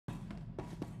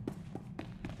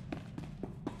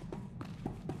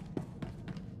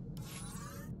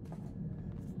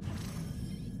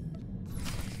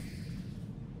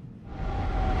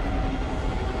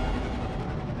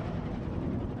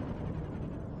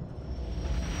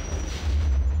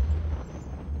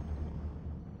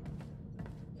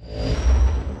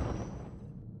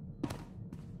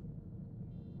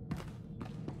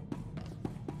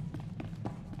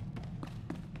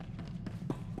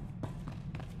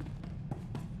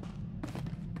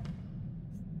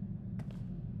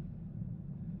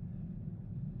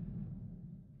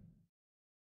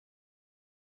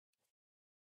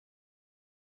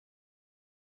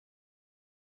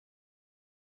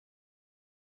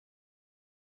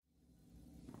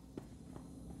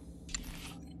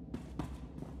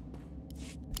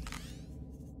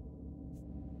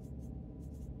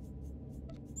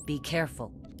Be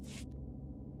careful.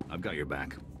 I've got your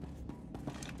back.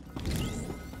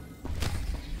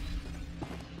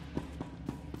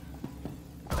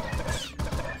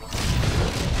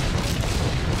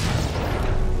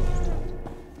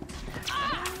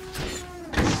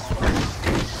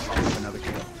 Another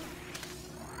kill.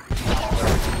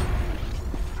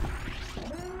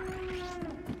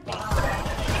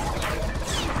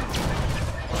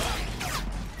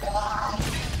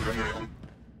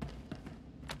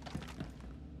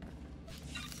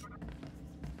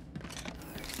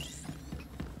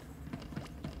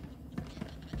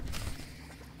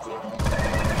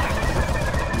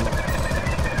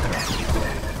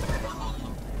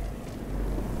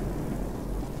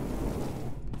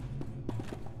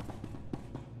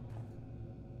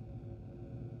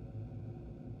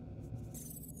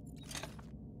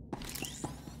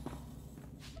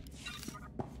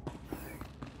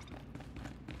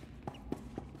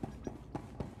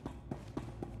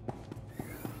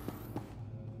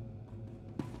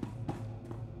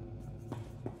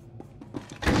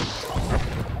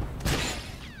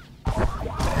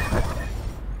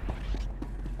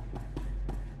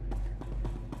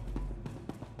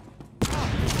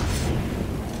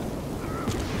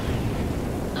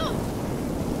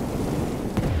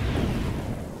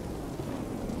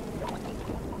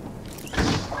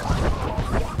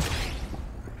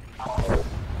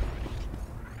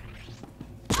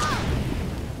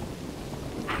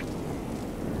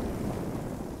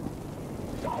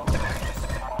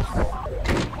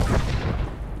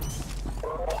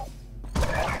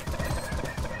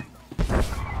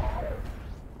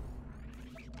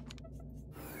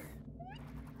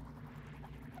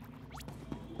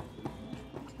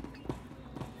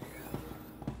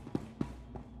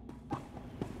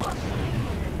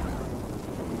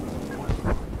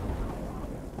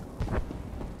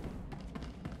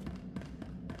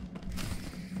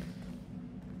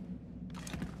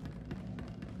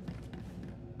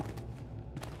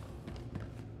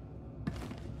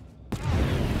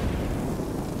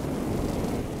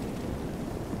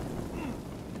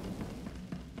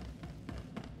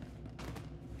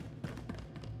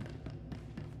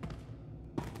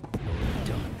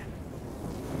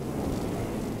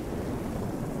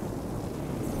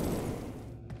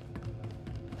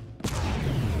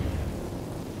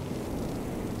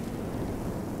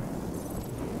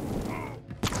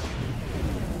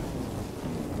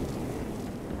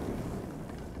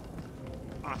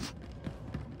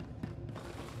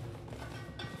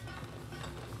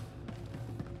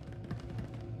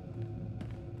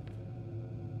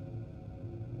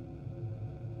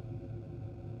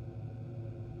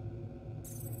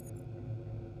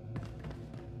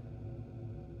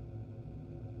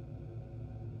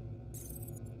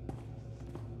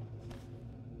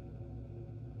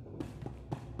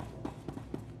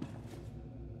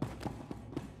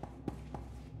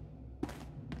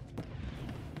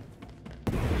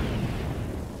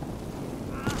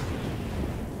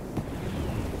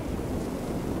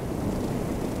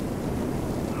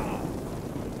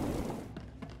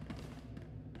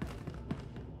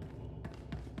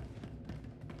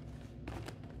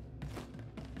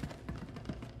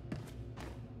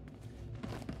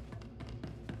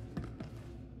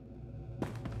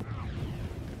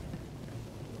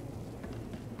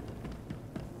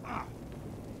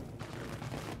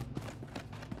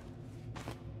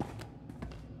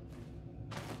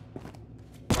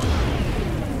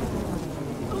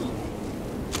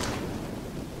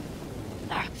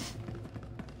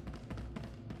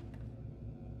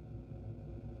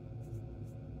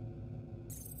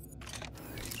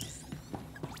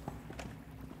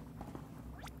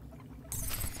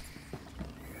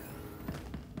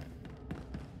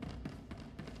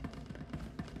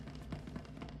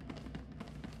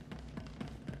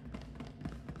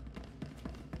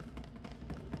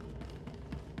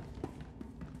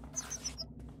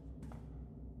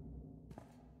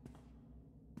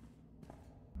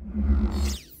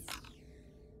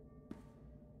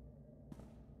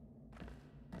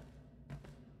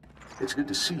 It's good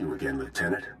to see you again,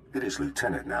 Lieutenant. It is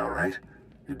Lieutenant now, right?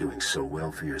 You're doing so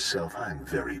well for yourself, I'm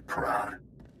very proud.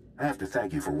 I have to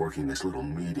thank you for working this little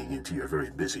meeting into your very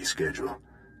busy schedule.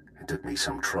 It took me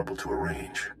some trouble to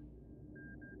arrange.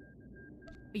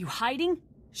 Are you hiding?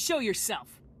 Show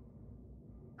yourself.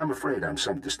 I'm afraid I'm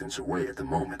some distance away at the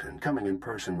moment, and coming in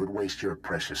person would waste your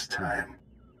precious time.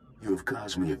 You have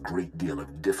caused me a great deal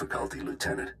of difficulty,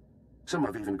 Lieutenant. Some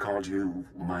have even called you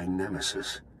my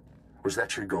nemesis. Was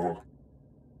that your goal?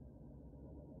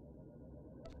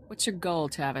 What's your goal,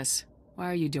 Tavus? Why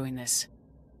are you doing this?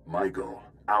 My goal,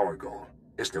 our goal,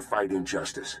 is to fight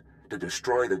injustice, to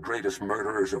destroy the greatest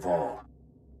murderers of all.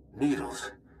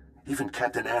 Needles. Even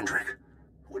Captain Andric.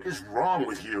 What is wrong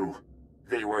with you?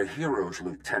 They were heroes,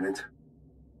 Lieutenant.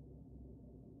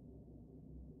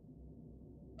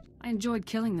 I enjoyed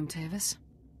killing them, Tavus.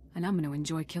 And I'm gonna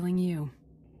enjoy killing you.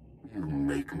 You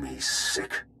make me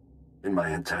sick. In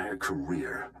my entire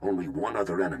career, only one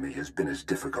other enemy has been as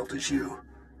difficult as you.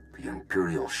 The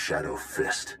Imperial Shadow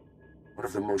Fist. One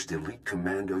of the most elite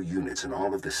commando units in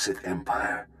all of the Sith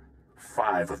Empire.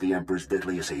 5 of the Emperor's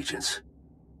deadliest agents.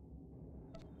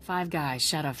 5 guys,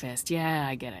 Shadow Fist. Yeah,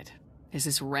 I get it. Is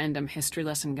this random history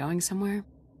lesson going somewhere?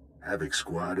 Havoc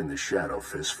Squad and the Shadow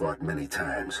Fist fought many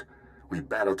times. We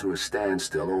battled to a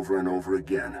standstill over and over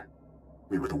again.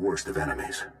 We were the worst of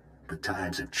enemies. But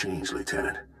times have changed,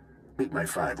 Lieutenant. Meet my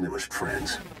 5 newest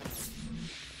friends.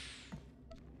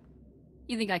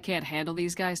 You think I can't handle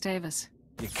these guys, Tavus?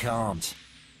 You can't.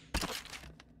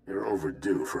 You're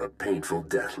overdue for a painful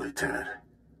death, Lieutenant.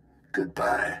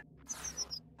 Goodbye.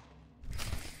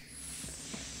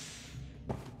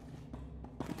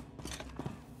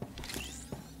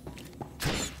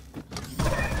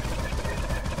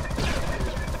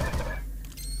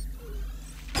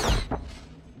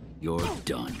 You're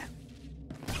done.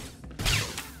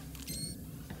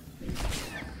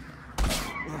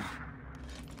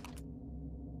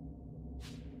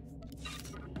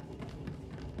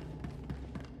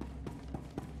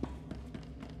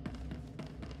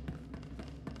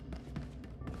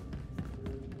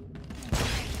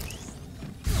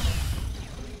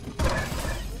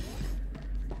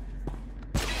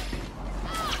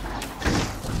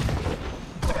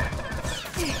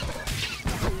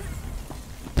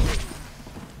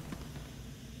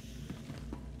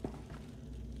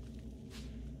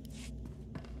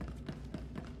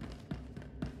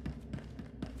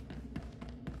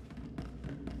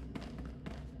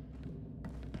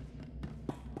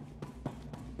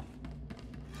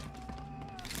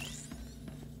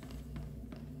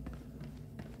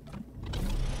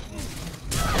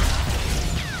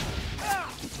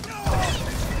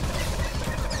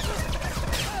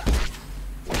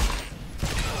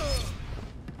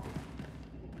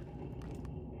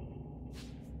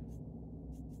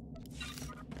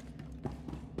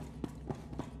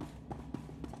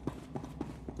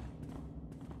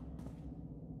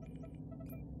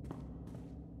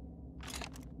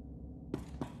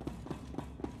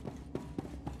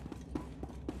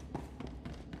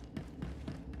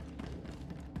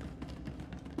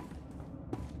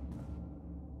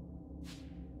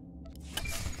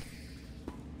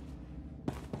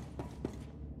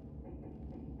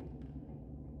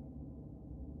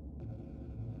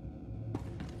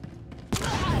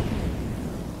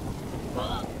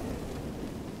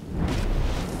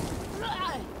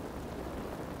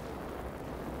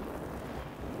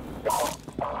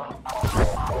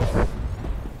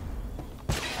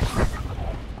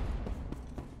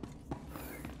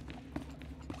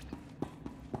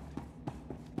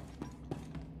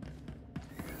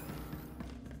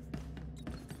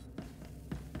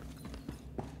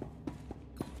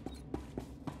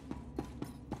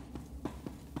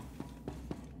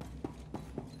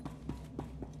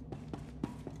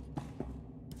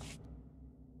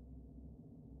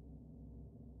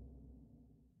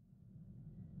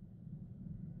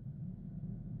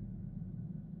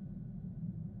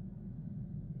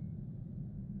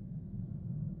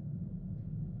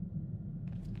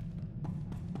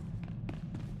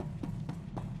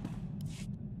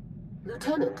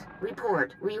 Lieutenant,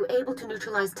 report. Were you able to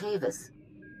neutralize Tavus?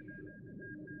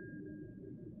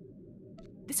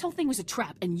 This whole thing was a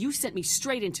trap, and you sent me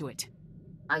straight into it.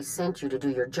 I sent you to do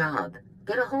your job.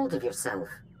 Get a hold of yourself.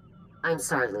 I'm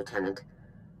sorry, Lieutenant.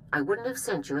 I wouldn't have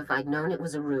sent you if I'd known it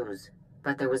was a ruse,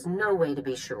 but there was no way to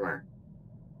be sure.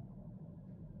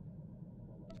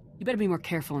 You better be more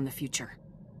careful in the future.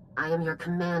 I am your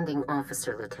commanding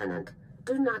officer, Lieutenant.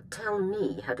 Do not tell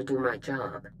me how to do my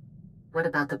job. What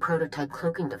about the prototype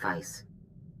cloaking device?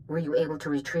 Were you able to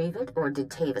retrieve it, or did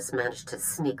Tavus manage to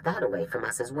sneak that away from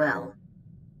us as well?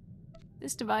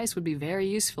 This device would be very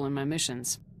useful in my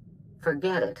missions.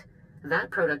 Forget it. That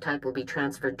prototype will be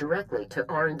transferred directly to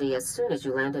R&D as soon as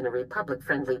you land in a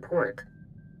Republic-friendly port.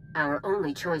 Our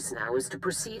only choice now is to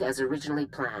proceed as originally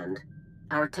planned.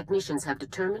 Our technicians have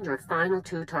determined your final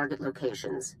 2 target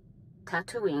locations,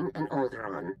 Tatooine and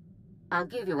Alderaan. I'll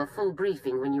give you a full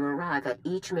briefing when you arrive at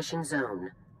each mission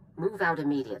zone. Move out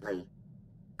immediately.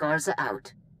 Garza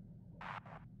out.